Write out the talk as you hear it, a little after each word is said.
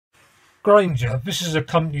Grainger, this is a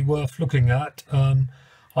company worth looking at. I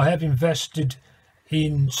have invested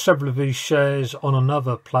in several of these shares on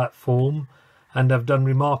another platform and have done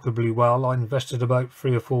remarkably well. I invested about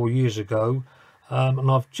 3 or 4 years ago,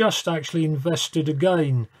 and I've just actually invested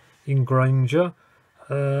again in Grainger.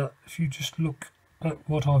 If you just look at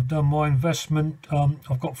what I've done, my investment,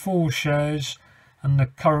 I've got 4 shares and the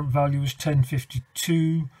current value is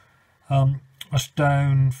 10.52. That's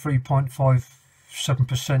down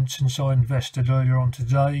 3.57% since I invested earlier on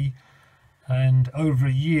today, and over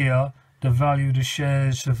a year the value of the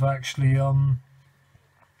shares have actually gone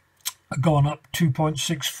up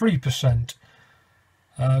 2.63%.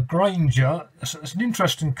 Grainger, it's an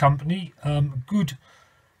interesting company, good,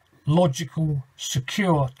 logical,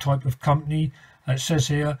 secure type of company. It says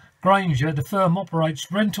here, Grainger, the firm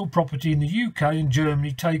operates rental property in the UK and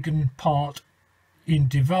Germany, taking part in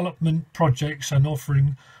development projects and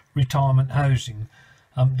offering retirement housing.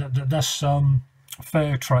 That's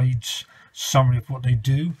Fairtrade's summary of what they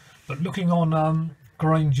do. But looking on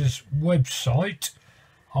Grainger's website,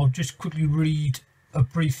 I'll just quickly read a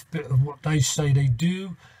brief bit of what they say they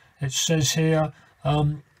do. It says here,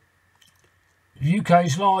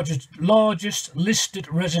 UK's largest listed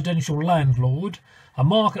residential landlord, a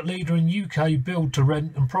market leader in UK build to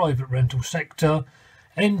rent and private rental sector,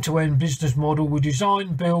 end-to-end business model. We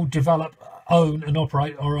design, build, develop, own and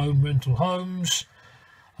operate our own rental homes.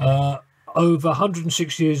 Over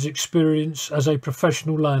 106 years experience as a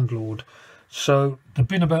professional landlord. So they've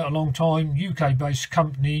been about a long time, UK based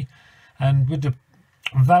company, and with the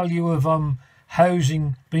value of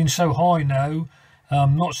housing being so high now,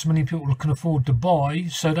 not so many people can afford to buy,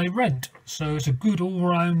 so they rent. So it's a good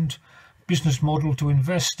all-round business model to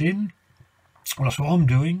invest in. Well, that's what I'm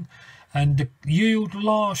doing. And the yield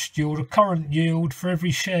last year, or the current yield, for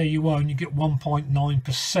every share you own, you get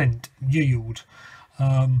 1.9% yield.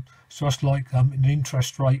 So that's like an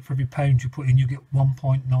interest rate. For every pound you put in, you get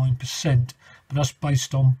 1.9%. But that's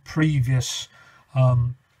based on previous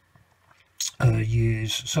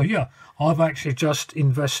years. So yeah, I've actually just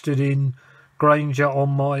invested in Grainger on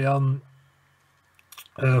my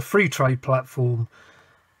Freetrade platform.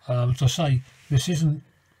 As I say, this isn't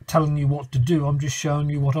telling you what to do, I'm just showing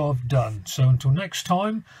you what I've done. So until next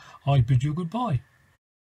time, I bid you goodbye.